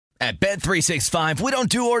At Bet365, we don't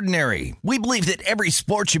do ordinary. We believe that every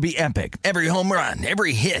sport should be epic. Every home run,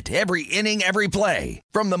 every hit, every inning, every play.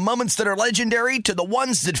 From the moments that are legendary to the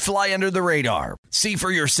ones that fly under the radar. See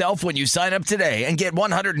for yourself when you sign up today and get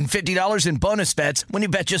 $150 in bonus bets when you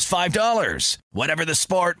bet just $5. Whatever the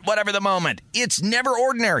sport, whatever the moment, it's never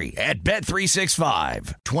ordinary at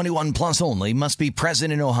Bet365. 21 plus only. Must be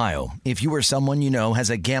present in Ohio. If you or someone you know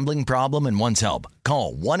has a gambling problem and wants help,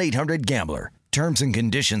 call 1-800-GAMBLER. Terms and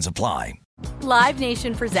conditions apply. Live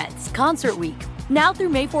Nation presents Concert Week. Now through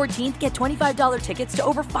May 14th, get $25 tickets to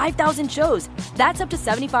over 5,000 shows. That's up to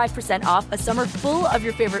 75% off a summer full of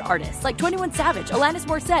your favorite artists like 21 Savage, Alanis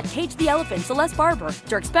Morissette, Cage the Elephant, Celeste Barber,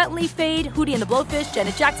 Dierks Bentley, Fade, Hootie and the Blowfish,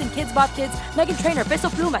 Janet Jackson, Kidz Bop Kids, Meghan Trainor, Peso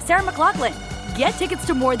Pluma, Sarah McLachlan. Get tickets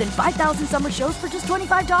to more than 5,000 summer shows for just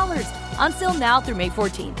 $25. On sale now through May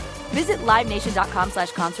 14th. Visit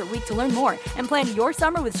LiveNation.com/Concert Week to learn more and plan your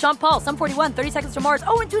summer with Sean Paul, Sum 41, 30 Seconds to Mars,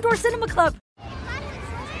 and Two Door Cinema Club.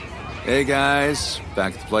 Hey guys,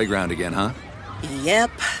 back at the playground again, huh?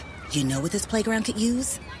 Yep. You know what this playground could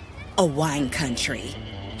use? A wine country.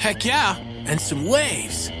 Heck yeah, and some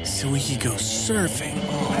waves so we could go surfing.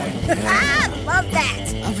 Oh, yeah. Love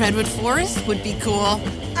that. A redwood forest would be cool.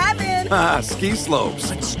 I'm in. Ski slopes.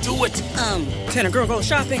 Let's do it. Can a girl go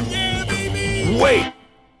shopping? Yeah, baby. Wait.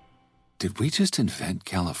 Did we just invent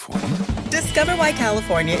California? Discover why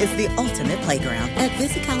California is the ultimate playground at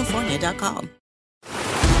visitcalifornia.com.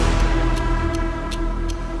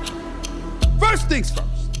 First things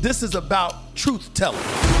first, this is about truth-telling.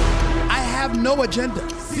 I have no agenda.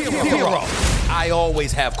 Zero. I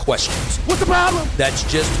always have questions. What's the problem? That's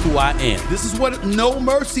just who I am. This is what No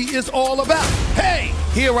Mercy is all about. Hey,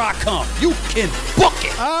 here I come. You can book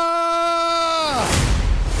it.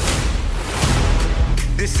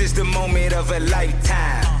 This is the moment of a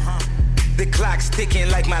lifetime. The clock's ticking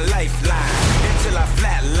like my lifeline. Until I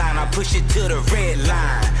flatline, I push it to the red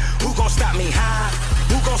line. Who gon' stop me high?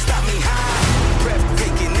 Who gon' stop me high?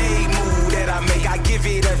 Breathtaking, a move that I make. I give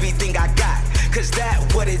it everything I got. Cause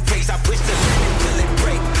that's what it takes. I push the limit till it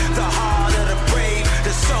break. The heart of the brave.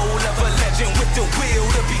 The soul of a legend with the will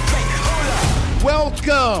to be great. Hold up.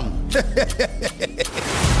 Welcome.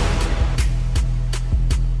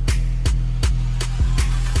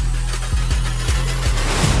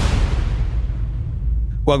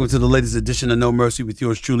 Welcome to the latest edition of No Mercy with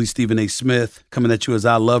yours truly, Stephen A. Smith, coming at you as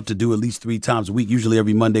I love to do at least 3 times a week, usually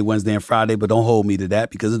every Monday, Wednesday, and Friday, but don't hold me to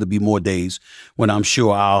that because it'll be more days when I'm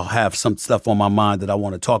sure I'll have some stuff on my mind that I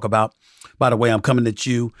want to talk about. By the way, I'm coming at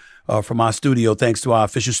you from our studio thanks to our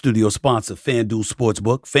official studio sponsor, FanDuel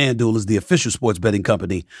Sportsbook. FanDuel is the official sports betting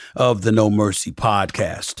company of the No Mercy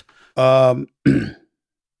podcast.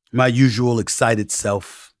 My usual excited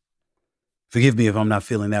self. Forgive me if I'm not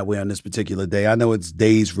feeling that way on this particular day. I know it's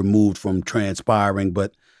days removed from transpiring,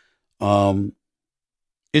 but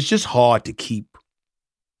it's just hard to keep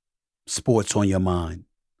sports on your mind.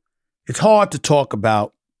 It's hard to talk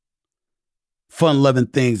about fun-loving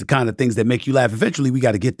things, the kind of things that make you laugh. Eventually, we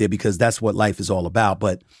got to get there because that's what life is all about.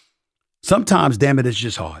 But sometimes, damn it, it's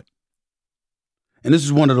just hard. And this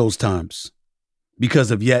is one of those times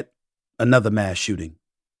because of yet another mass shooting.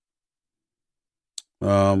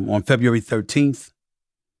 On February 13th,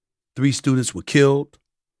 3 students were killed.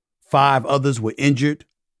 5 others were injured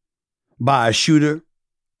by a shooter,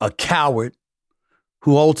 a coward,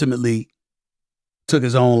 who ultimately took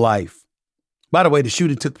his own life. By the way, the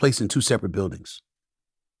shooting took place in 2 separate buildings.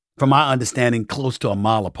 From my understanding, close to a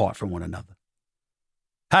mile apart from one another.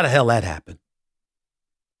 How the hell that happened?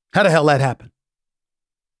 How the hell that happened?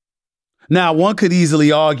 Now, one could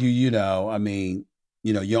easily argue, you're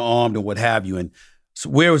armed and what have you, and so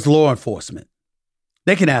where is law enforcement?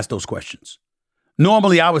 They can ask those questions.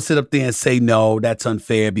 Normally, I would sit up there and say, no, that's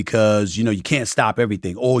unfair because, you can't stop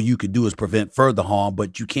everything. All you could do is prevent further harm,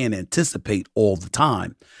 but you can't anticipate all the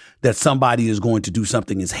time that somebody is going to do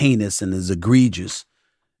something as heinous and as egregious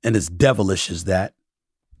and as devilish as that.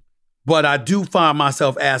 But I do find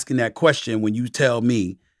myself asking that question when you tell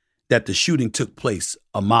me that the shooting took place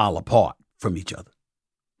a mile apart from each other.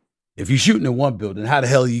 If you're shooting in one building, how the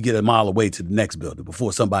hell do you get a mile away to the next building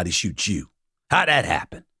before somebody shoots you? How'd that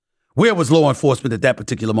happen? Where was law enforcement at that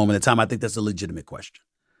particular moment in time? I think that's a legitimate question.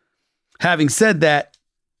 Having said that,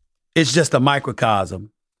 it's just a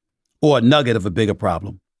microcosm or a nugget of a bigger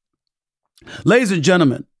problem. Ladies and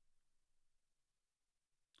gentlemen,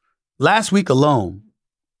 last week alone,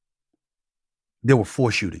 there were 4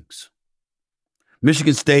 shootings.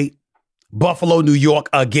 Michigan State, Buffalo, New York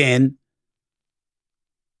again,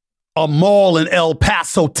 a mall in El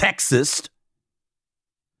Paso, Texas.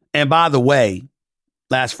 And by the way,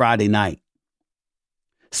 last Friday night,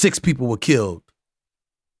 6 people were killed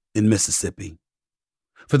in Mississippi.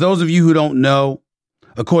 For those of you who don't know,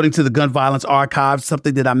 according to the Gun Violence Archive,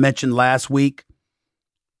 something that I mentioned last week,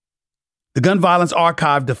 the Gun Violence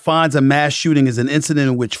Archive defines a mass shooting as an incident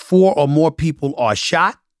in which 4 or more people are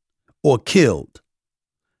shot or killed,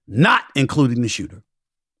 not including the shooter.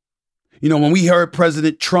 You know, when we heard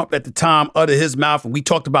President Trump at the time utter his mouth and we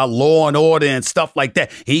talked about law and order and stuff like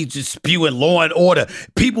that, he's just spewing law and order.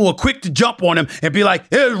 People were quick to jump on him and be like,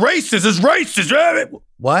 it's racist.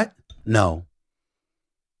 What? No.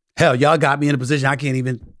 Hell, y'all got me in a position I can't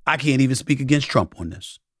even speak against Trump on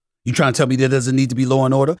this. You trying to tell me there doesn't need to be law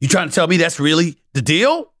and order? You trying to tell me that's really the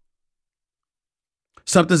deal?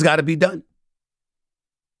 Something's got to be done.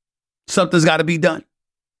 Something's got to be done.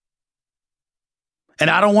 And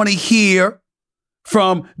I don't want to hear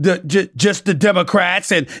from just the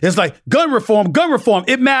Democrats. And it's like, gun reform.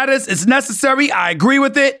 It matters. It's necessary. I agree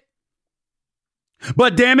with it.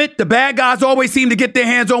 But damn it, the bad guys always seem to get their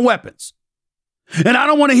hands on weapons. And I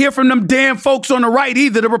don't want to hear from them damn folks on the right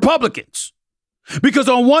either, the Republicans. Because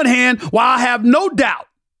on one hand, while I have no doubt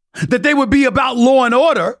that they would be about law and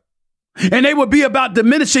order and they would be about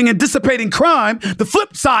diminishing and dissipating crime, the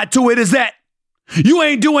flip side to it is that you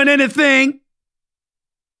ain't doing anything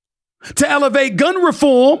to elevate gun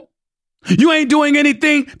reform. You ain't doing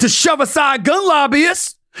anything to shove aside gun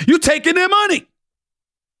lobbyists. You're taking their money.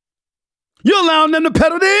 You're allowing them to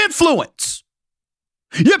peddle their influence.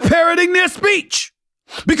 You're parroting their speech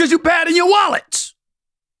because you bad in your wallets.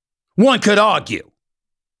 One could argue.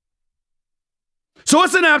 So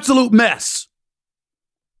it's an absolute mess.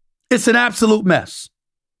 It's an absolute mess.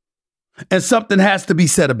 And something has to be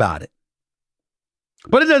said about it.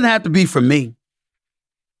 But it doesn't have to be from me.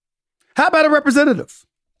 How about a representative?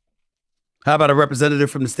 How about a representative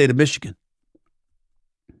from the state of Michigan?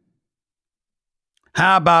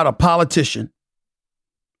 How about a politician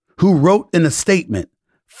who wrote in a statement,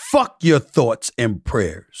 "Fuck your thoughts and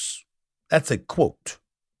prayers"? That's a quote.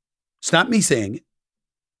 It's not me saying it.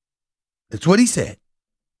 It's what he said.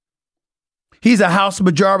 He's a House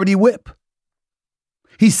Majority Whip.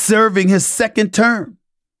 He's serving his second term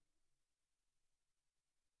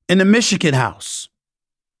in the Michigan House.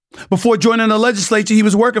 Before joining the legislature, he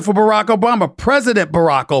was working for Barack Obama, President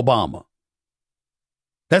Barack Obama.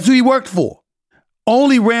 That's who he worked for.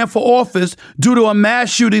 Only ran for office due to a mass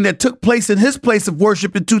shooting that took place in his place of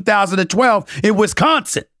worship in 2012 in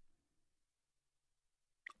Wisconsin.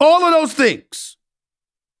 All of those things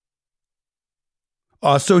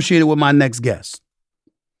are associated with my next guest,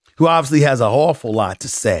 who obviously has an awful lot to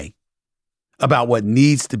say about what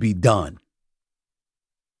needs to be done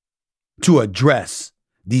to address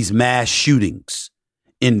these mass shootings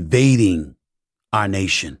invading our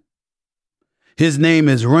nation. His name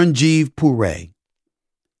is Ranjiv Pure.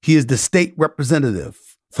 He is the state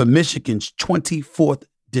representative for Michigan's 24th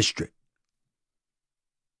district.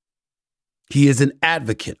 He is an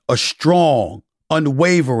advocate, a strong,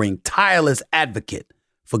 unwavering, tireless advocate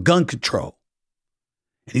for gun control.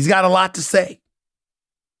 And he's got a lot to say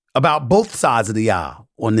about both sides of the aisle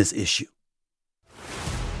on this issue.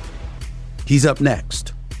 He's up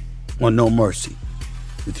next on No Mercy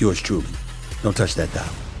with yours truly. Don't touch that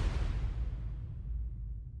dial.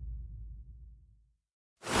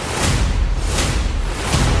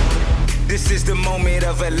 This is the moment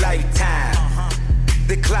of a lifetime.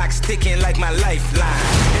 The clock's ticking like my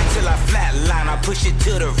lifeline. Until I flatline, I push it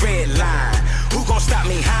to the red line. Who gon' stop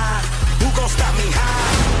me high? Who gon' stop me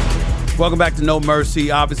high? Welcome back to No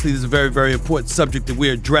Mercy. Obviously, this is a very, very important subject that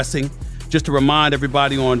we're addressing. Just to remind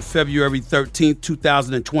everybody, on February 13th,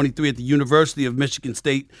 2023, at the University of Michigan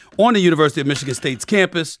State, on the University of Michigan State's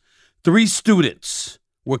campus, 3 students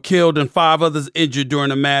were killed and 5 others injured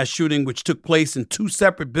during a mass shooting which took place in 2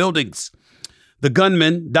 separate buildings. The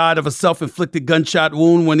gunman died of a self-inflicted gunshot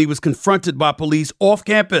wound when he was confronted by police off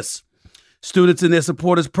campus. Students and their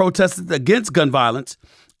supporters protested against gun violence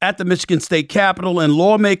at the Michigan State Capitol, and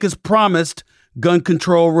lawmakers promised gun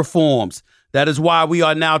control reforms. That is why we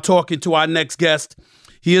are now talking to our next guest.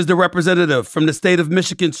 He is the representative from the state of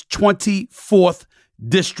Michigan's 24th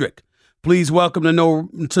district. Please welcome to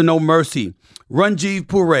No Mercy, Ranjiv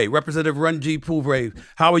Pure, Representative Ranjiv Pure.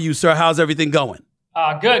 How are you, sir? How's everything going?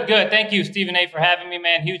 Good. Thank you, Stephen A., for having me,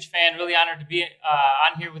 man. Huge fan. Really honored to be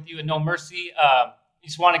on here with you at No Mercy.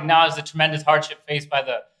 Just want to acknowledge the tremendous hardship faced by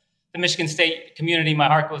the Michigan State community. My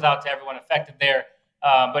heart goes out to everyone affected there.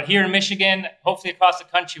 But here in Michigan, hopefully across the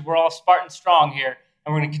country, we're all Spartan strong here,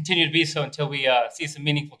 and we're going to continue to be so until we see some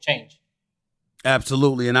meaningful change.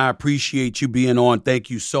 Absolutely, and I appreciate you being on. Thank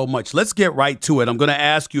you so much. Let's get right to it. I'm going to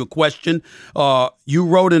ask you a question. You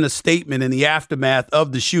wrote in a statement in the aftermath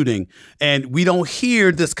of the shooting, and we don't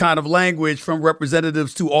hear this kind of language from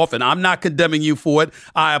representatives too often. I'm not condemning you for it.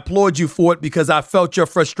 I applaud you for it because I felt your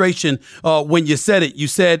frustration when you said it. You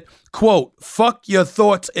said, quote, "Fuck your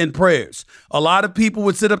thoughts and prayers." A lot of people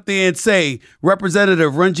would sit up there and say,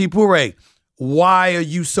 Representative Ranjit Pure, why are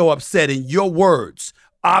you so upset? In your words,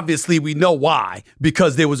 obviously, we know why,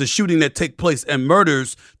 because there was a shooting that took place and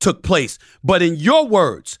murders took place. But in your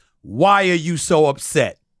words, why are you so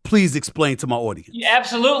upset? Please explain to my audience. Yeah,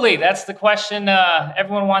 absolutely. That's the question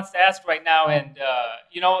everyone wants to ask right now. And,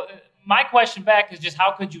 my question back is just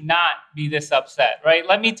how could you not be this upset, right?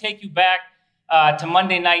 Let me take you back to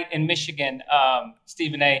Monday night in Michigan,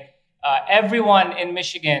 Stephen A. Everyone in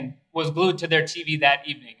Michigan was glued to their TV that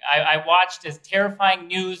evening. I watched as terrifying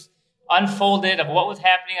news unfolded of what was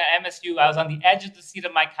happening at MSU. I was on the edge of the seat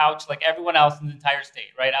of my couch like everyone else in the entire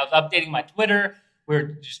state, right? I was updating my Twitter. We were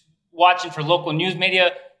just watching for local news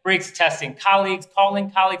media breaks, testing colleagues,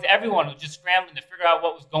 calling colleagues. Everyone was just scrambling to figure out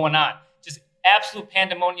what was going on. Just absolute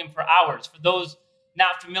pandemonium for hours. For those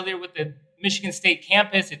not familiar with the Michigan State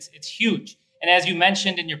campus, it's huge. And as you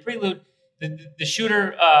mentioned in your prelude, the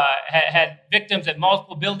shooter had victims at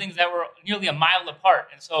multiple buildings that were nearly a mile apart.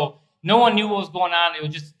 And so no one knew what was going on. It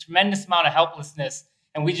was just a tremendous amount of helplessness.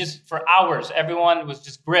 And we just, for hours, everyone was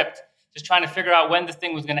just gripped, just trying to figure out when this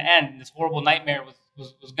thing was going to end. And this horrible nightmare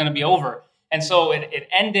was going to be over. And so it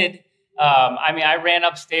ended. I ran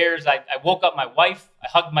upstairs. I woke up my wife. I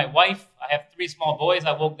hugged my wife. I have 3 small boys.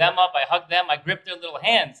 I woke them up. I hugged them. I gripped their little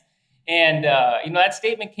hands. And, that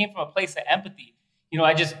statement came from a place of empathy.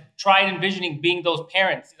 I just tried envisioning being those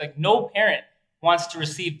parents. Like no parent wants to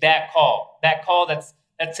receive that call that's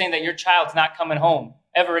saying that your child's not coming home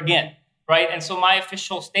ever again, right? And so my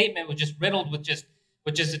official statement was just riddled with just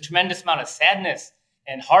a tremendous amount of sadness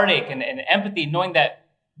and heartache and empathy, knowing that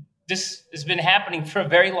this has been happening for a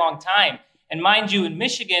very long time. And mind you, in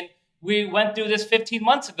Michigan, we went through this 15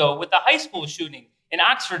 months ago with the high school shooting in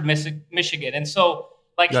Oxford, Michigan. And so,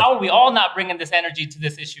 how are we all not bringing this energy to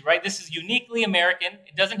this issue, right? This is uniquely American.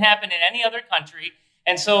 It doesn't happen in any other country.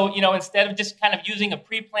 And so, instead of just kind of using a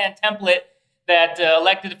pre-planned template that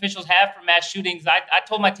elected officials have for mass shootings, I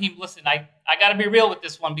told my team, listen, I got to be real with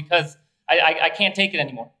this one because I can't take it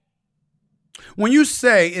anymore. When you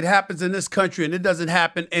say it happens in this country and it doesn't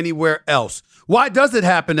happen anywhere else, why does it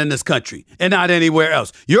happen in this country and not anywhere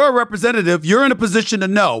else? You're a representative. You're in a position to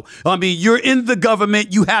know. You're in the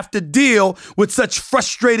government. You have to deal with such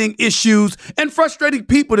frustrating issues and frustrating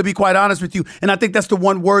people, to be quite honest with you. And I think that's the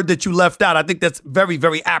one word that you left out. I think that's very,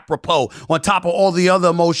 very apropos on top of all the other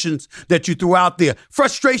emotions that you threw out there.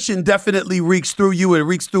 Frustration definitely reeks through you. It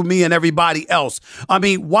reeks through me and everybody else.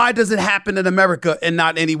 Why does it happen in America and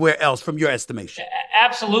not anywhere else from your estimation?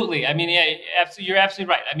 Absolutely. You're absolutely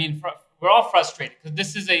right. We're all frustrated because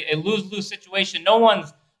this is a lose-lose situation. No one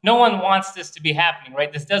wants this to be happening,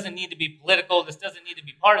 right? This doesn't need to be political. This doesn't need to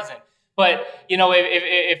be partisan. But,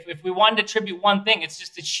 if we wanted to attribute one thing, it's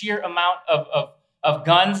just the sheer amount of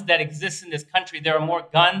guns that exist in this country. There are more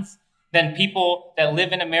guns than people that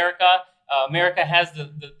live in America. America has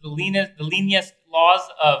the leanest laws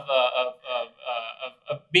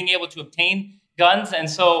of being able to obtain guns. And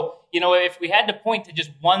so, if we had to point to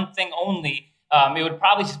just one thing only, it would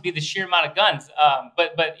probably just be the sheer amount of guns.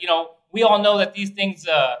 But we all know that these things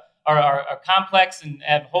are complex and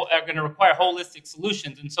are going to require holistic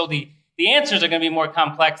solutions. And so the answers are going to be more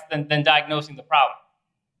complex than diagnosing the problem.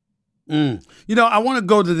 I want to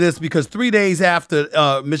go to this because 3 days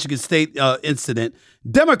after Michigan State incident,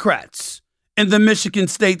 Democrats in the Michigan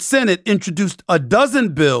State Senate introduced a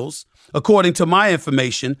dozen bills, according to my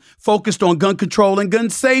information, focused on gun control and gun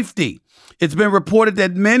safety. It's been reported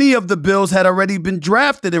that many of the bills had already been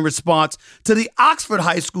drafted in response to the Oxford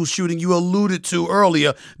High School shooting you alluded to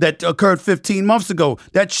earlier that occurred 15 months ago.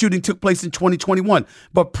 That shooting took place in 2021.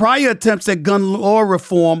 But prior attempts at gun law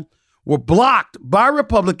reform were blocked by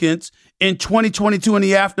Republicans in 2022 in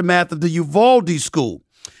the aftermath of the Uvalde school.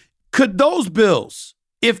 Could those bills,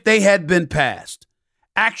 if they had been passed,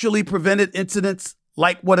 actually prevented incidents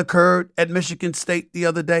like what occurred at Michigan State the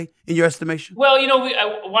other day, in your estimation? Well,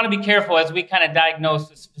 I want to be careful as we kind of diagnose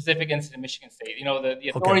the specific incident in Michigan State. The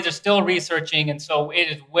authorities are still researching, and so it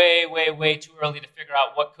is way, way, way too early to figure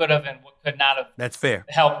out what could have and what could not have That's fair.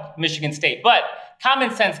 helped Michigan State. But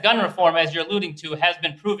common sense gun reform, as you're alluding to, has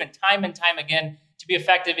been proven time and time again to be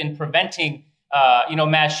effective in preventing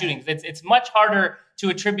mass shootings. It's much harder to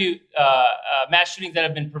attribute mass shootings that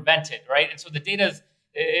have been prevented, right? And so the data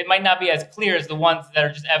it might not be as clear as the ones that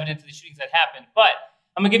are just evident to the shootings that happened. But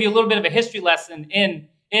I'm going to give you a little bit of a history lesson in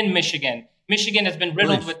Michigan. Michigan has been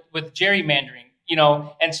riddled with gerrymandering,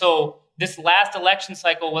 and so this last election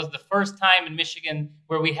cycle was the first time in Michigan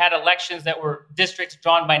where we had elections that were districts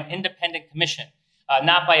drawn by an independent commission,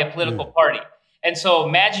 not by a political party. And so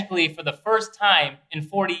magically, for the first time in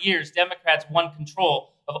 40 years, Democrats won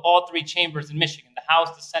control of all three chambers in Michigan, the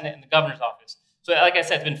House, the Senate, and the governor's office. So like I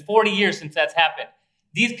said, it's been 40 years since that's happened.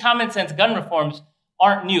 These common sense gun reforms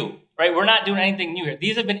aren't new, right? We're not doing anything new here.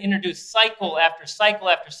 These have been introduced cycle after cycle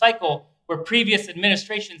after cycle where previous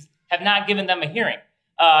administrations have not given them a hearing,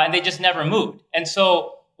 and they just never moved. And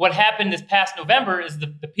so what happened this past November is the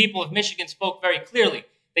people of Michigan spoke very clearly.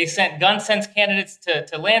 They sent gun sense candidates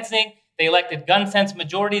to Lansing. They elected gun sense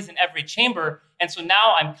majorities in every chamber. And so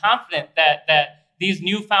now I'm confident that these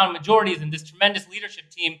newfound majorities and this tremendous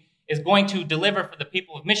leadership team is going to deliver for the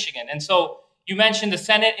people of Michigan. And so you mentioned the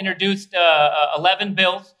Senate introduced 11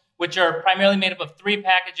 bills, which are primarily made up of three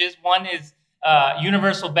packages. One is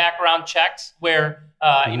universal background checks, where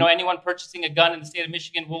anyone purchasing a gun in the state of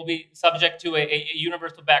Michigan will be subject to a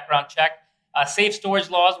universal background check. Safe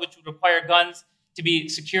storage laws, which would require guns to be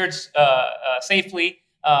secured safely.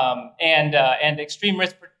 And extreme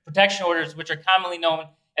risk protection orders, which are commonly known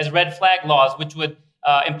as red flag laws, which would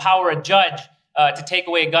empower a judge to take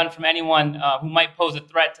away a gun from anyone who might pose a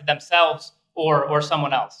threat to themselves or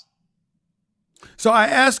someone else. So I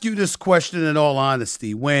ask you this question in all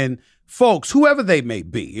honesty, when folks, whoever they may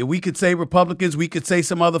be, we could say Republicans, we could say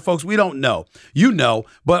some other folks, we don't know,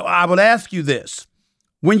 but I would ask you this.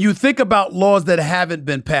 When you think about laws that haven't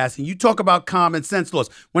been passed, and you talk about common sense laws,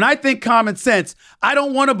 when I think common sense, I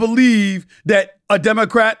don't want to believe that a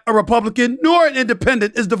Democrat, a Republican, nor an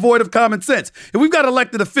independent is devoid of common sense. If we've got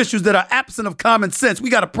elected officials that are absent of common sense,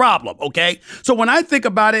 we got a problem, okay? So when I think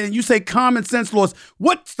about it and you say common sense laws,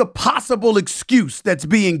 what's the possible excuse that's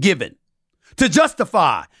being given to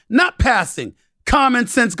justify not passing common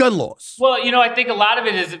sense gun laws? Well, I think a lot of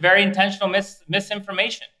it is very intentional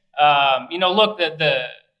misinformation. Look,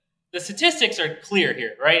 the statistics are clear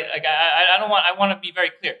here, right? Like I want to be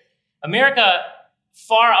very clear. America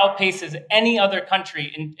far outpaces any other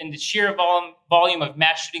country in the sheer volume of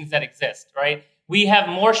mass shootings that exist, right? We have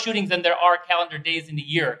more shootings than there are calendar days in a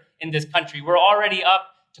year in this country. We're already up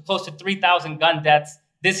to close to 3,000 gun deaths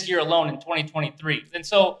this year alone in 2023. And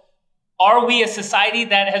so are we a society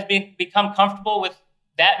that has become comfortable with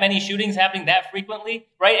that many shootings happening that frequently,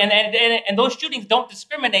 right? And those shootings don't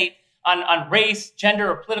discriminate on race, gender,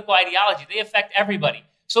 or political ideology. They affect everybody.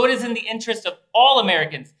 So it is in the interest of all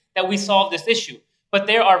Americans that we solve this issue. But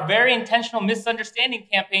there are very intentional misunderstanding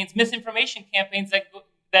campaigns, misinformation campaigns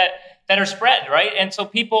that are spread, right? And so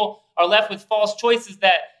people are left with false choices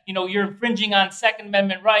that, you're infringing on Second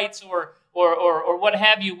Amendment rights or what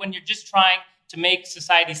have you, when you're just trying to make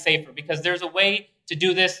society safer, because there's a way to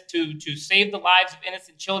do this to save the lives of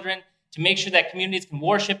innocent children, to make sure that communities can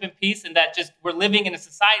worship in peace, and that just we're living in a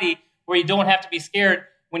society where you don't have to be scared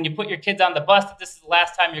when you put your kids on the bus that this is the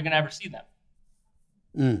last time you're going to ever see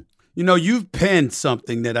them. You've penned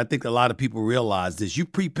something that I think a lot of people realize is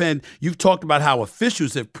you've talked about how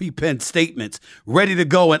officials have pre-penned statements ready to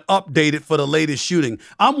go and updated for the latest shooting.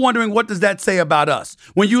 I'm wondering, what does that say about us?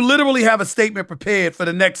 When you literally have a statement prepared for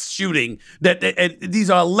the next shooting, and these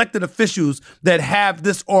are elected officials that have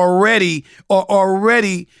this already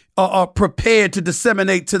prepared to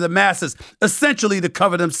disseminate to the masses, essentially to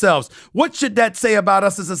cover themselves. What should that say about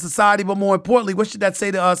us as a society? But more importantly, what should that say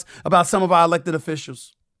to us about some of our elected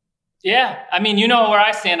officials? Yeah, you know where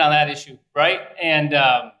I stand on that issue, right? And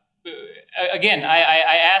again,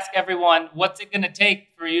 I ask everyone, what's it going to take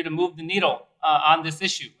for you to move the needle on this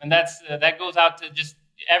issue? And that goes out to just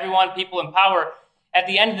everyone, people in power. At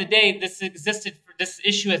the end of the day, this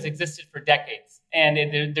issue has existed for decades, and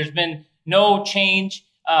there's been no change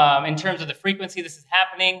in terms of the frequency this is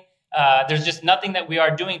happening. There's just nothing that we are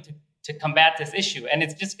doing to combat this issue, and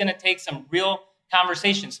it's just going to take some real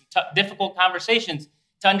conversations, some difficult conversations,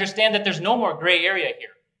 to understand that there's no more gray area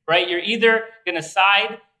here, right? You're either going to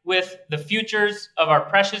side with the futures of our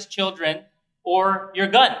precious children or your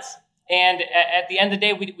guns. And at the end of the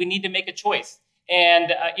day, we need to make a choice.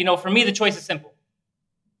 And, for me, the choice is simple.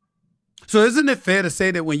 So isn't it fair to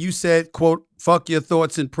say that when you said, quote, fuck your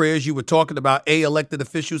thoughts and prayers, you were talking about A, elected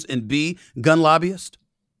officials, and B, gun lobbyists?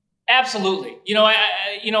 Absolutely.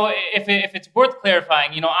 If it's worth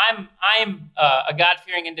clarifying, I'm a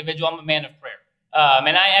God-fearing individual. I'm a man of prayer.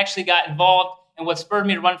 And I actually got involved in what spurred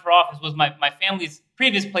me to run for office was my family's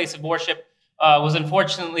previous place of worship was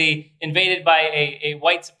unfortunately invaded by a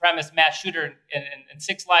white supremacist mass shooter, and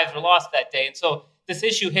 6 lives were lost that day. And so this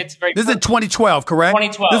issue hits very. This is in 2012, correct?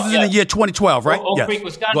 2012. This is in the year 2012, right? Oak Creek,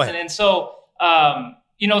 Wisconsin. And so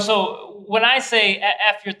So when I say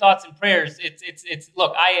F your thoughts and prayers, it's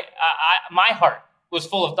look, my heart was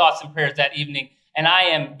full of thoughts and prayers that evening. And I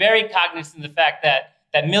am very cognizant of the fact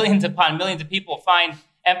that millions upon millions of people find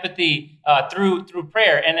empathy through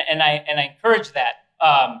prayer. And I encourage that.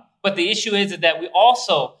 But the issue is that we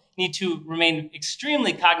also need to remain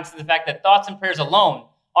extremely cognizant of the fact that thoughts and prayers alone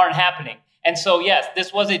aren't happening. And so, yes,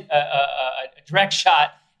 this was a direct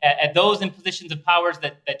shot at those in positions of powers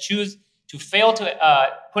that choose to fail to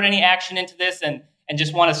put any action into this and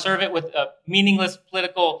just want to serve it with meaningless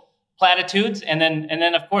political platitudes. And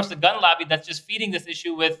then, of course, the gun lobby that's just feeding this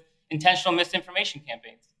issue with intentional misinformation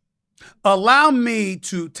campaigns. Allow me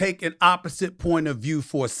to take an opposite point of view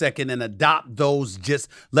for a second and adopt those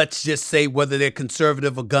let's just say whether they're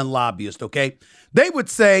conservative or gun lobbyist, okay? They would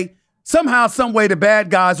say somehow, some way, the bad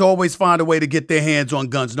guys always find a way to get their hands on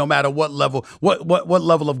guns, no matter what level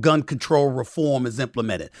of gun control reform is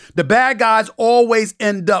implemented. The bad guys always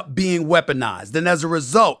end up being weaponized. And as a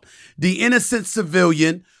result, the innocent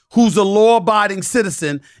civilian who's a law-abiding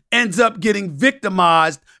citizen ends up getting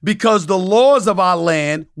victimized because the laws of our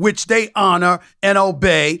land, which they honor and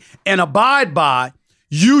obey and abide by,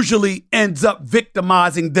 usually ends up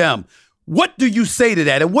victimizing them. What do you say to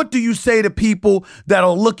that? And what do you say to people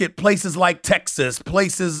that'll look at places like Texas,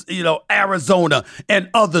 places, Arizona and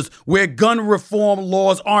others where gun reform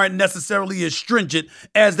laws aren't necessarily as stringent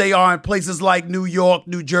as they are in places like New York,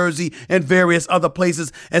 New Jersey, and various other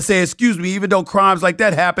places, and say, excuse me, even though crimes like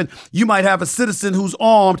that happen, you might have a citizen who's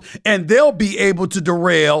armed and they'll be able to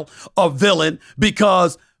derail a villain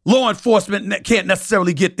because law enforcement can't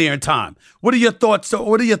necessarily get there in time. What are your thoughts?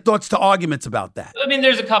 To arguments about that? I mean,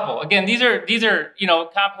 there's a couple. Again, these are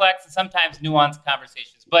complex and sometimes nuanced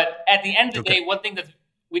conversations. But at the end of the day, one thing that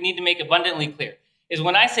we need to make abundantly clear is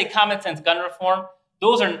when I say common sense gun reform,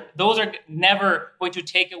 those are never going to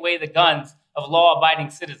take away the guns of law-abiding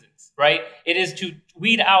citizens, right? It is to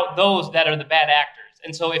weed out those that are the bad actors.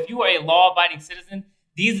 And so if you are a law-abiding citizen,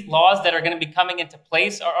 these laws that are going to be coming into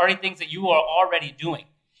place are already things that you are already doing.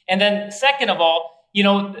 And then second of all,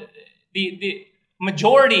 the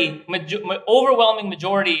overwhelming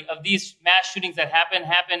majority of these mass shootings that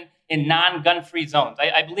happen in non-gun-free zones.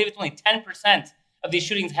 I believe it's only 10% of these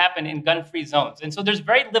shootings happen in gun-free zones. And so there's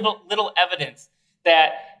very little evidence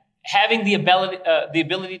that having the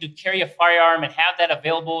ability to carry a firearm and have that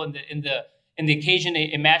available in the occasion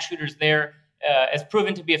a mass shooter's there has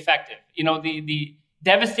proven to be effective. The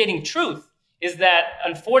devastating truth is that,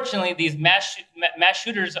 unfortunately, these mass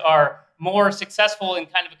shooters are more successful in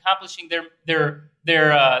kind of accomplishing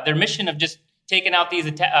their mission of just taking out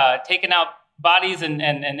bodies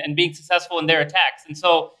and being successful in their attacks. And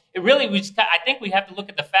so, I think we have to look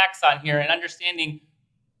at the facts on here and understanding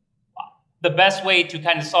the best way to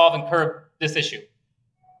kind of solve and curb this issue.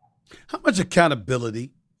 How much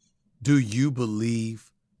accountability do you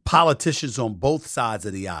believe politicians on both sides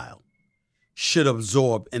of the aisle should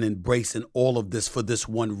absorb and embrace in all of this for this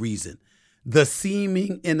one reason? The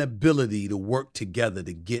seeming inability to work together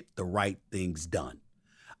to get the right things done.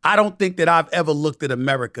 I don't think that I've ever looked at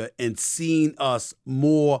America and seen us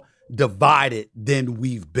more divided than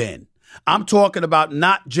we've been. I'm talking about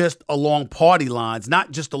not just along party lines,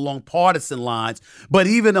 not just along partisan lines, but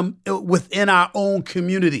even within our own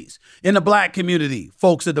communities. In the black community,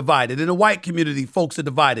 folks are divided. In the white community, folks are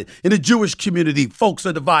divided. In the Jewish community, folks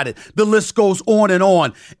are divided. The list goes on.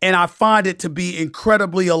 And I find it to be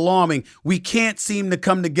incredibly alarming. We can't seem to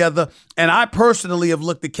come together. And I personally have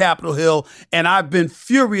looked at Capitol Hill, and I've been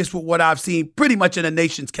furious with what I've seen pretty much in the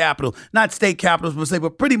nation's capital, not state capitals per se,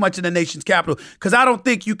 but pretty much in the nation's capital, because I don't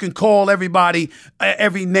think you can call everybody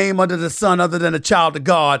every name under the sun other than a child of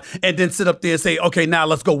God and then sit up there and say, okay, now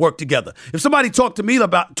let's go work together. If somebody talked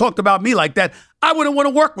about me like that, I wouldn't want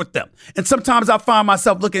to work with them. And sometimes I find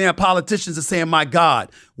myself looking at politicians and saying, my God,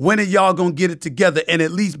 when are y'all going to get it together and at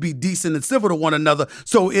least be decent and civil to one another,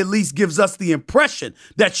 so it at least gives us the impression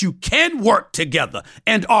that you can work together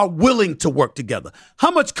and are willing to work together? How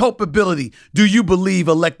much culpability do you believe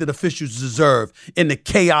elected officials deserve in the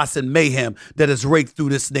chaos and mayhem that has raked through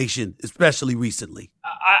this nation, especially recently?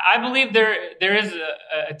 I believe there is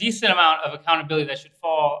a decent amount of accountability that should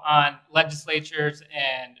fall on legislatures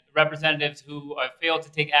and representatives who have failed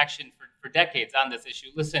to take action for decades on this issue.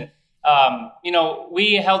 Listen,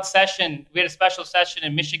 we held session. We had a special session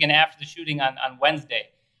in Michigan after the shooting on Wednesday.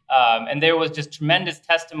 And there was just tremendous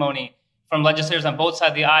testimony from legislators on both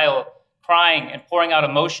sides of the aisle crying and pouring out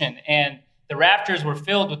emotion. And the rafters were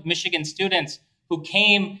filled with Michigan students who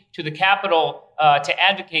came to the Capitol to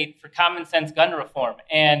advocate for common sense gun reform.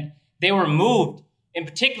 And they were moved in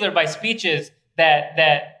particular by speeches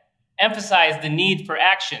that emphasized the need for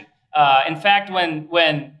action. In fact,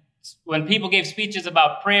 when people gave speeches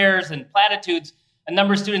about prayers and platitudes, a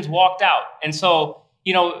number of students walked out. And so,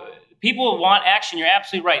 people want action. You're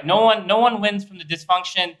absolutely right. No one wins from the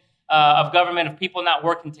dysfunction of government, of people not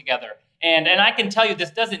working together. And I can tell you,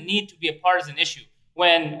 this doesn't need to be a partisan issue.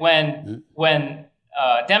 When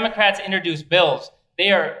Democrats introduce bills,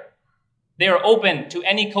 they are open to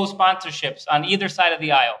any co-sponsorships on either side of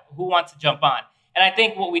the aisle. Who wants to jump on? And I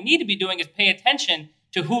think what we need to be doing is pay attention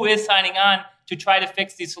to who is signing on to try to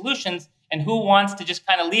fix these solutions and who wants to just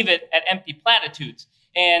kind of leave it at empty platitudes.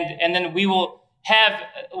 And then we'll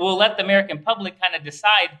let the American public kind of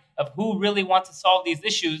decide of who really wants to solve these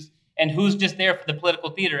issues and who's just there for the political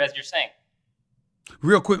theater, as you're saying.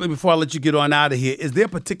 Real quickly, before I let you get on out of here, is there a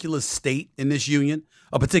particular state in this union,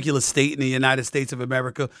 a particular state in the United States of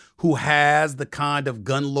America, who has the kind of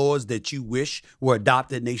gun laws that you wish were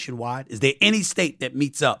adopted nationwide? Is there any state that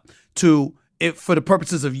meets up to, for the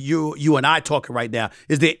purposes of you and I talking right now,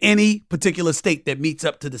 is there any particular state that meets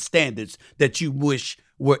up to the standards that you wish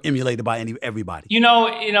were emulated by everybody?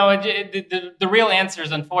 The real answer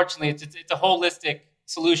is, unfortunately, it's a holistic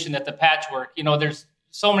solution at the patchwork. There's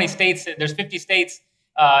so many states, there's 50 states,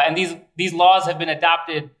 and these laws have been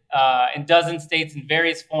adopted in dozen states in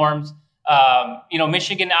various forms.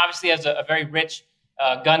 Michigan obviously has a very rich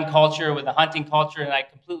gun culture with a hunting culture, and I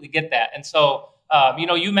completely get that. And so,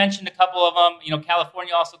 you mentioned a couple of them.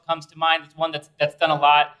 California also comes to mind. It's one that's done a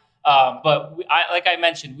lot. But like I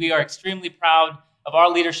mentioned, we are extremely proud of our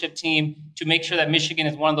leadership team to make sure that Michigan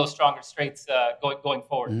is one of those stronger states going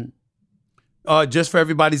forward. Mm-hmm. Just for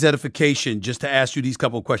everybody's edification, just to ask you these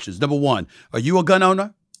couple of questions. Number one, are you a gun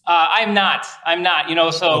owner? I'm not.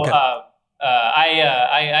 So okay.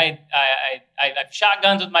 I've shot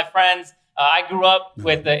guns with my friends. I grew up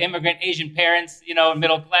with immigrant Asian parents,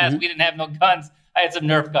 middle class. Mm-hmm. We didn't have no guns. I had some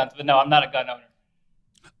Nerf guns, but no, I'm not a gun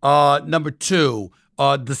owner. Number two,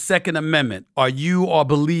 the Second Amendment. Are you a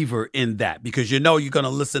believer in that? Because you're going to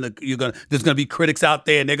listen to, there's going to be critics out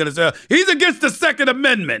there and they're going to say, he's against the Second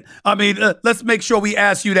Amendment. I mean, let's make sure we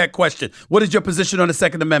ask you that question. What is your position on the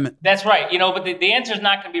Second Amendment? That's right. But the answer is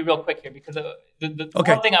not going to be real quick here, because the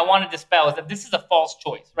one thing I want to dispel is that this is a false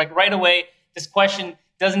choice. Like right away, this question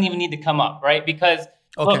doesn't even need to come up, right? Because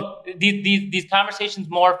look, these conversations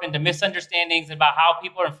morph into misunderstandings about how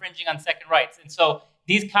people are infringing on second rights. And so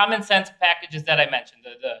these common sense packages that I mentioned,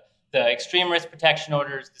 the extreme risk protection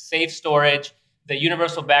orders, the safe storage, the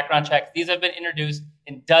universal background checks, these have been introduced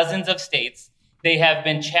in dozens of states. They have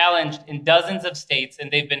been challenged in dozens of states,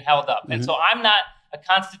 and they've been held up. Mm-hmm. And so I'm not a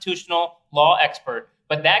constitutional law expert,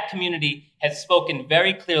 but that community has spoken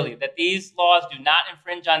very clearly that these laws do not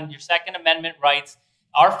infringe on your Second Amendment rights.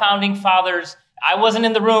 Our founding fathers, I wasn't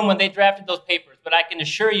in the room when they drafted those papers, but I can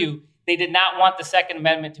assure you they did not want the Second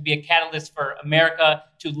Amendment to be a catalyst for America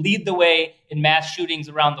to lead the way in mass shootings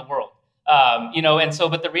around the world.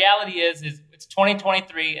 But the reality is it's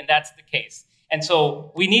 2023, and that's the case. And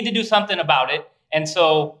so we need to do something about it. And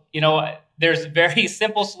so, there's very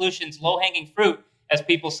simple solutions, low-hanging fruit, as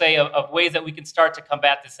people say, of ways that we can start to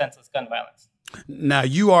combat this senseless gun violence. Now,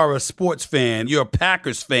 you are a sports fan. You're a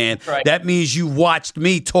Packers fan. Right. That means you watched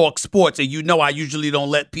me talk sports, and I usually don't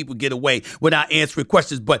let people get away without answering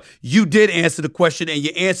questions. But you did answer the question, and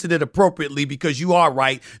you answered it appropriately, because you are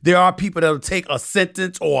right. There are people that will take a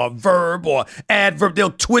sentence or a verb or adverb.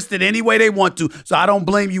 They'll twist it any way they want to. So I don't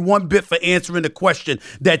blame you one bit for answering the question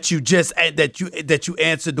that you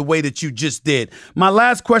answered the way that you just did. My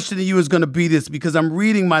last question to you is going to be this, because I'm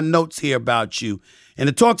reading my notes here about you. And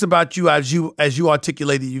it talks about you as you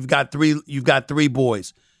articulated. You've got three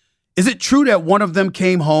boys. Is it true that one of them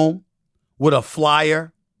came home with a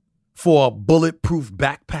flyer for a bulletproof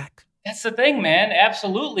backpack? That's the thing, man.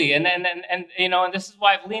 Absolutely. And this is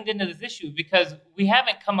why I've leaned into this issue, because we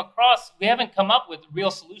haven't come up with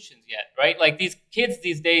real solutions yet, right? Like these kids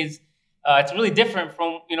these days, it's really different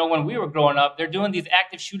from when we were growing up. They're doing these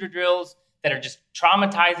active shooter drills that are just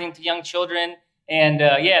traumatizing to young children. And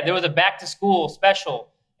there was a back to school special.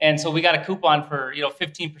 And so we got a coupon for,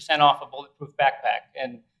 15% off a bulletproof backpack.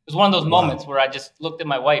 And it was one of those moments where I just looked at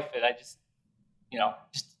my wife and I just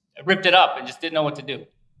ripped it up and just didn't know what to do.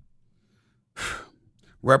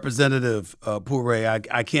 Representative Poore,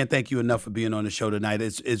 I can't thank you enough for being on the show tonight.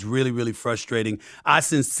 It's really, really frustrating. I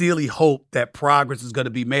sincerely hope that progress is going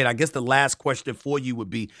to be made. I guess the last question for you would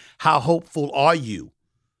be, how hopeful are you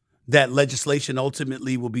that legislation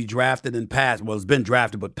ultimately will be drafted and passed? Well, it's been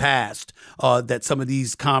drafted, but passed, that some of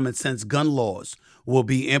these common sense gun laws will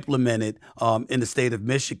be implemented in the state of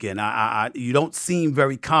Michigan. You don't seem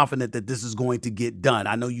very confident that this is going to get done.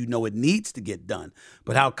 I know it needs to get done,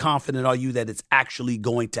 but how confident are you that it's actually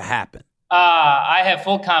going to happen? I have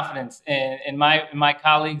full confidence in my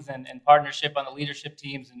colleagues and partnership on the leadership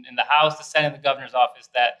teams in the House, the Senate, and the governor's office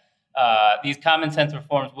that these common sense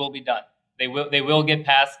reforms will be done. They will get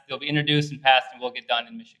passed. They'll be introduced and passed and will get done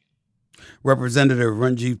in Michigan. Representative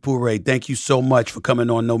Ranjith Pure, thank you so much for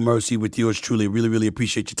coming on No Mercy with yours truly. Really, really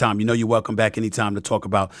appreciate your time. You know you're welcome back anytime to talk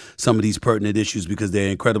about some of these pertinent issues because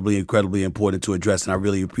they're incredibly, incredibly important to address, and I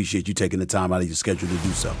really appreciate you taking the time out of your schedule to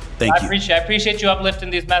do so. Thank you. I appreciate you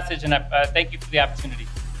uplifting these messages, and I thank you for the opportunity.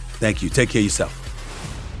 Thank you. Take care of yourself.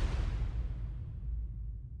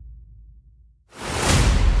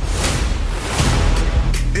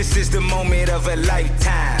 This is the moment of a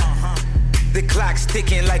lifetime. The clock's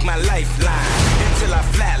ticking like my lifeline. Until I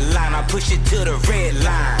flatline, I push it to the red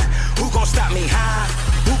line. Who gon' stop me high?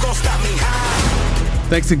 Who gon' stop me high?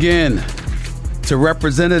 Thanks again to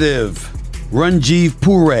Representative Ranjith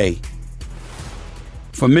Pure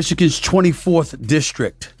from Michigan's 24th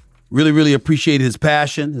District. Really, really appreciate his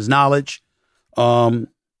passion, his knowledge.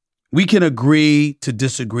 We can agree to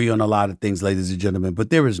disagree on a lot of things, ladies and gentlemen, but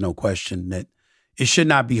there is no question that it should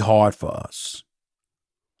not be hard for us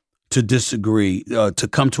to disagree, to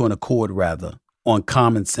come to an accord, rather, on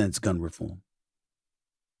common sense gun reform.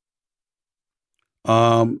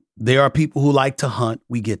 There are people who like to hunt.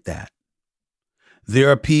 We get that. There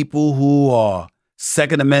are people who are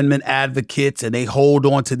Second Amendment advocates and they hold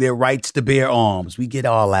on to their rights to bear arms. We get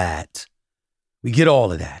all that. We get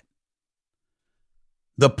all of that.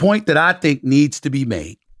 The point that I think needs to be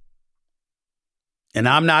made, and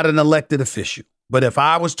I'm not an elected official, but if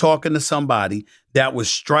I was talking to somebody that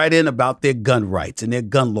was strident about their gun rights and their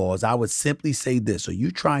gun laws, I would simply say this. Are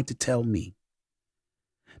you trying to tell me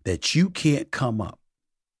that you can't come up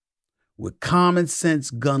with common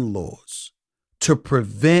sense gun laws to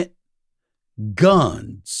prevent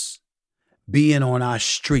guns being on our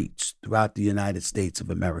streets throughout the United States of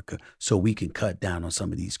America so we can cut down on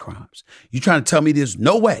some of these crimes? You trying to tell me there's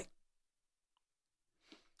no way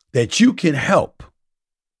that you can help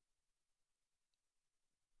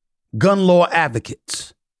gun law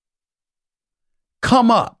advocates come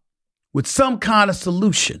up with some kind of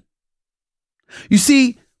solution? You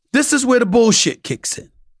see, this is where the bullshit kicks in.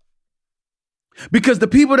 Because the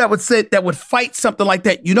people that would fight something like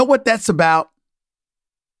that, you know what that's about?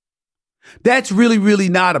 That's really, really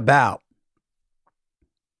not about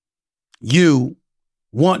you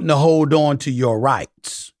wanting to hold on to your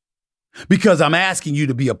rights. Because I'm asking you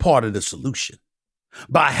to be a part of the solution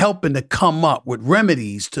by helping to come up with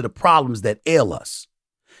remedies to the problems that ail us.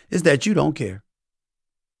 Is that you don't care.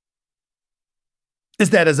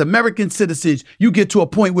 It's that as American citizens, you get to a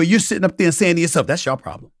point where you're sitting up there and saying to yourself, that's your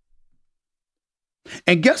problem.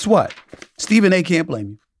 And guess what? Stephen A. can't blame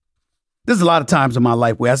you. There's a lot of times in my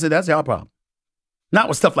life where I said, that's your problem. Not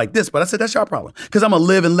with stuff like this, but I said, that's your problem. Because I'm a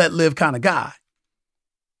live and let live kind of guy.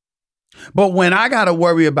 But when I got to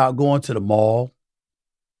worry about going to the mall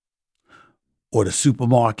or the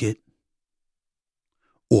supermarket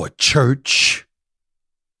or church,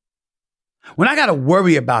 when I got to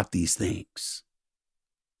worry about these things,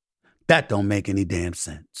 that don't make any damn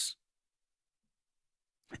sense.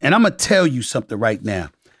 And I'm going to tell you something right now.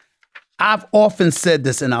 I've often said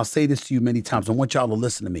this, and I'll say this to you many times. I want y'all to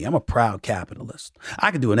listen to me. I'm a proud capitalist.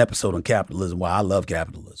 I could do an episode on capitalism, why I love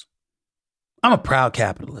capitalism. I'm a proud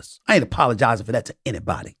capitalist. I ain't apologizing for that to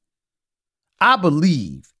anybody. I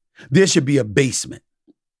believe there should be a basement.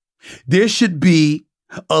 There should be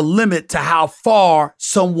a limit to how far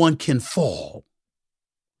someone can fall.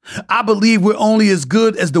 I believe we're only as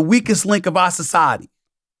good as the weakest link of our society.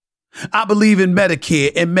 I believe in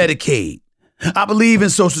Medicare and Medicaid. I believe in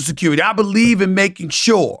Social Security. I believe in making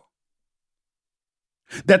sure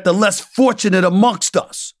that the less fortunate amongst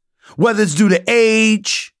us, whether it's due to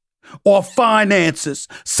age or finances,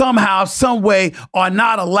 somehow, some way are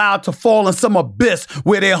not allowed to fall in some abyss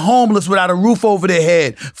where they're homeless without a roof over their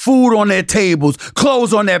head, food on their tables,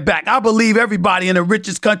 clothes on their back. I believe everybody in the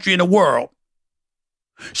richest country in the world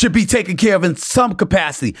should be taken care of in some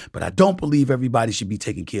capacity, but I don't believe everybody should be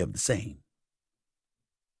taken care of the same.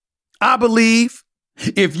 I believe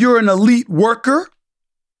if you're an elite worker,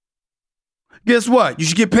 guess what? You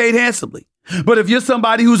should get paid handsomely. But if you're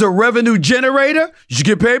somebody who's a revenue generator, you should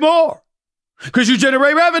get paid more because you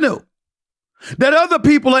generate revenue that other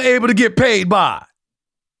people are able to get paid by.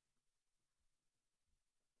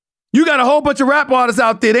 You got a whole bunch of rap artists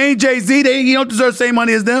out there. They ain't Jay-Z. You don't deserve the same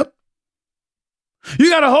money as them. You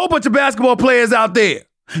got a whole bunch of basketball players out there.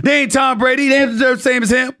 They ain't Tom Brady. They don't deserve the same as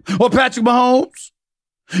him or Patrick Mahomes.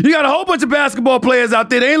 You got a whole bunch of basketball players out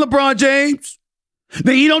there. They ain't LeBron James.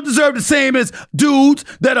 You don't deserve the same as dudes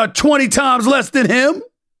that are 20 times less than him.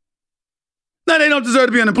 No, they don't deserve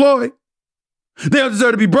to be unemployed. They don't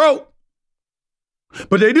deserve to be broke.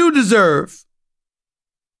 But they do deserve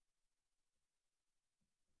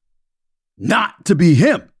not to be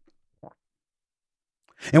him.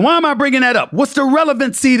 And why am I bringing that up? What's the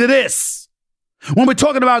relevancy to this when we're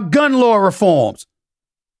talking about gun law reforms?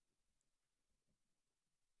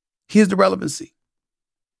 Here's the relevancy.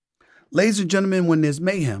 Ladies and gentlemen, when there's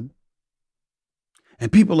mayhem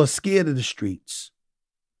and people are scared of the streets,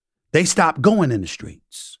 they stop going in the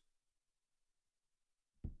streets.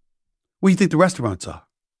 Where do you think the restaurants are?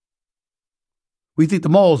 Where do you think the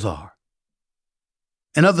malls are?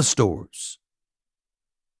 And other stores?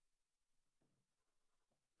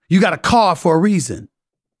 You got a car for a reason.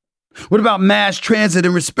 What about mass transit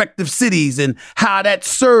in respective cities and how that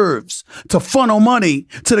serves to funnel money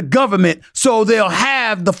to the government so they'll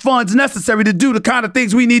have the funds necessary to do the kind of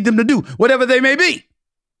things we need them to do, whatever they may be?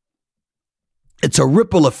 It's a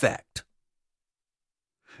ripple effect.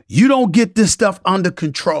 You don't get this stuff under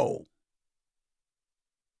control.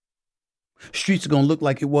 Streets are going to look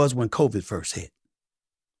like it was when COVID first hit,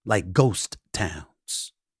 like ghost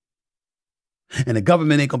towns. And the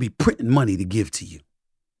government ain't going to be printing money to give to you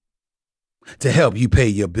to help you pay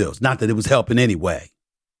your bills. Not that it was helping anyway.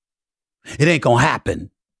 It ain't going to happen.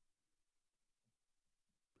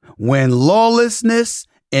 When lawlessness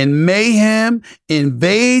and mayhem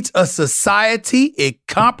invades a society, it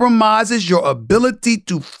compromises your ability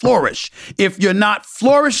to flourish. If you're not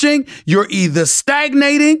flourishing, you're either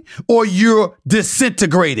stagnating or you're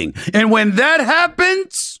disintegrating. And when that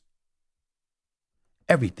happens,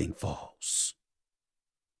 everything falls.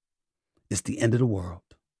 It's the end of the world.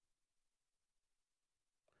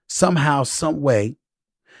 Somehow, some way,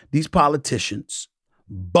 these politicians,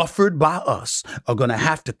 buffered by us, are going to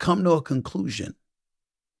have to come to a conclusion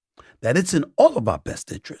that it's in all of our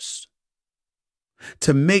best interests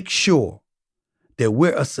to make sure that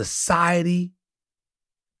we're a society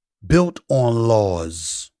built on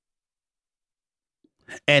laws,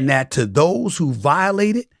 and that to those who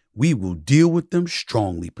violate it, we will deal with them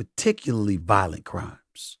strongly, particularly violent crimes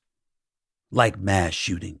like mass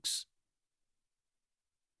shootings.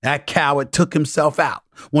 That coward took himself out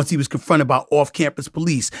once he was confronted by off-campus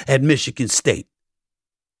police at Michigan State.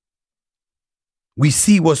 We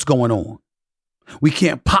see what's going on. We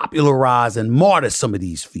can't popularize and martyr some of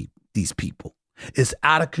these people. It's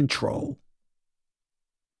out of control.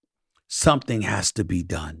 Something has to be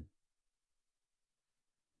done.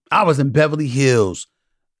 I was in Beverly Hills.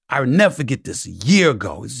 I'll never forget this. It's a year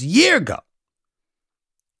ago.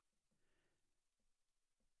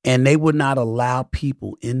 And they would not allow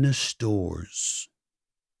people in the stores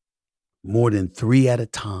more than 3 at a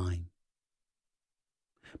time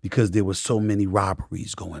because there were so many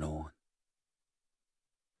robberies going on.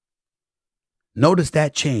 Notice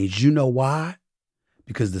that changed. You know why?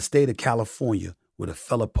 Because the state of California would have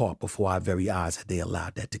fell apart before our very eyes had they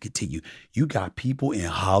allowed that to continue. You got people in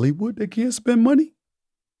Hollywood that can't spend money?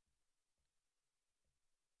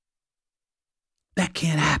 That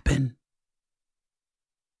can't happen.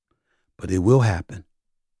 But it will happen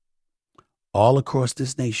all across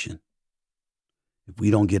this nation if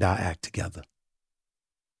we don't get our act together.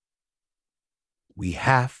 We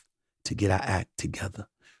have to get our act together.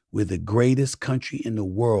 We're the greatest country in the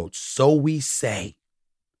world, so we say.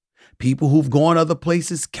 People who've gone other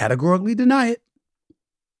places categorically deny it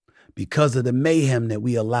because of the mayhem that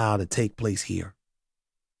we allow to take place here.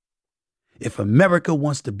 If America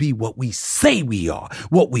wants to be what we say we are,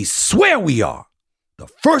 what we swear we are, the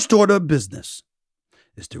first order of business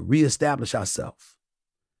is to reestablish ourselves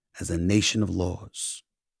as a nation of laws.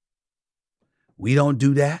 We don't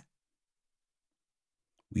do that,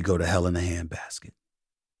 we go to hell in a handbasket.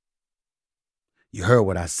 You heard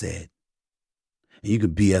what I said. And you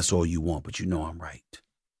can BS all you want, but you know I'm right.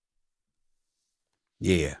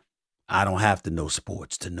 Yeah, I don't have to know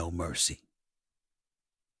sports to know mercy.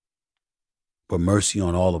 But mercy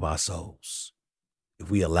on all of our souls if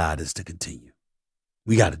we allow this to continue.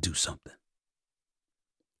 We got to do something.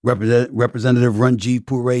 Representative Ranjit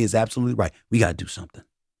Pure is absolutely right. We got to do something.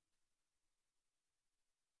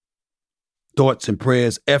 Thoughts and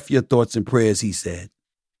prayers. F your thoughts and prayers, he said.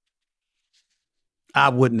 I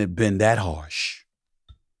wouldn't have been that harsh.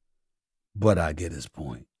 But I get his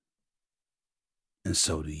point. And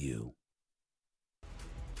so do you.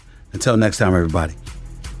 Until next time, everybody.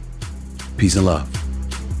 Peace and love.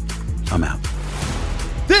 I'm out.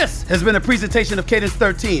 This has been a presentation of Cadence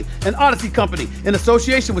 13, an Odyssey company in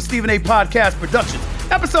association with Stephen A. Podcast Productions.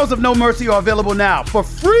 Episodes of No Mercy are available now for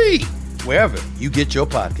free wherever you get your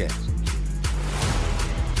podcasts.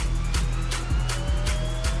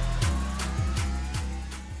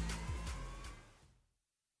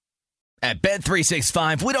 At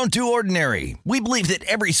Bet365, we don't do ordinary. We believe that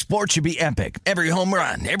every sport should be epic. Every home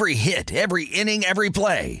run, every hit, every inning, every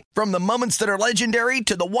play. From the moments that are legendary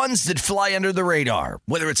to the ones that fly under the radar.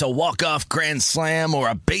 Whether it's a walk-off grand slam or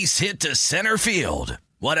a base hit to center field.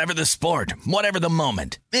 Whatever the sport, whatever the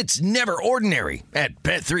moment. It's never ordinary at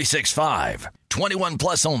Bet365. 21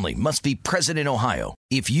 plus only. Must be present in Ohio.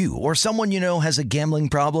 If you or someone you know has a gambling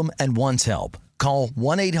problem and wants help, call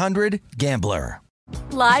 1-800-GAMBLER.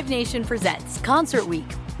 Live Nation presents Concert Week.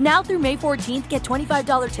 Now through May 14th, get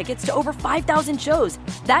 $25 tickets to over 5,000 shows.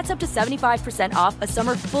 That's up to 75% off a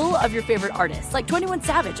summer full of your favorite artists like 21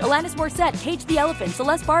 Savage, Alanis Morissette, Cage the Elephant,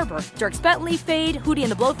 Celeste Barber, Dierks Bentley, Fade, Hootie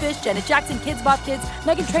and the Blowfish, Janet Jackson, Kids Bop Kids,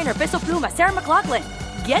 Meghan Trainor, Peso Pluma, Sarah McLachlan.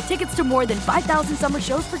 Get tickets to more than 5,000 summer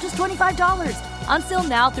shows for just $25. Until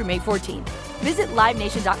now through May 14th. Visit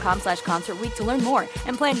LiveNation.com/Concert Week to learn more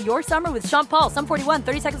and plan your summer with Sean Paul, Sum 41,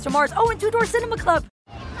 30 Seconds to Mars, and Two Door Cinema Club.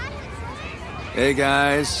 Hey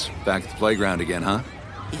guys, back at the playground again, huh?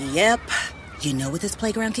 Yep. You know what this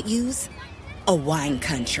playground could use? A wine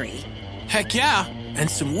country. Heck yeah, and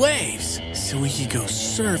some waves so we could go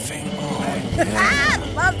surfing. Oh, yeah.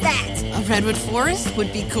 Ah, love that. A redwood forest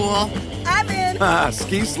would be cool. I'm in.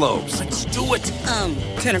 Ski slopes. Let's do it.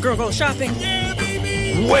 Can a girl go shopping? Yeah,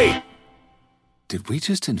 baby. Wait! Did we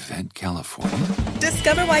just invent California?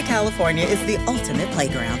 Discover why California is the ultimate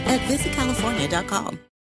playground at visitcalifornia.com.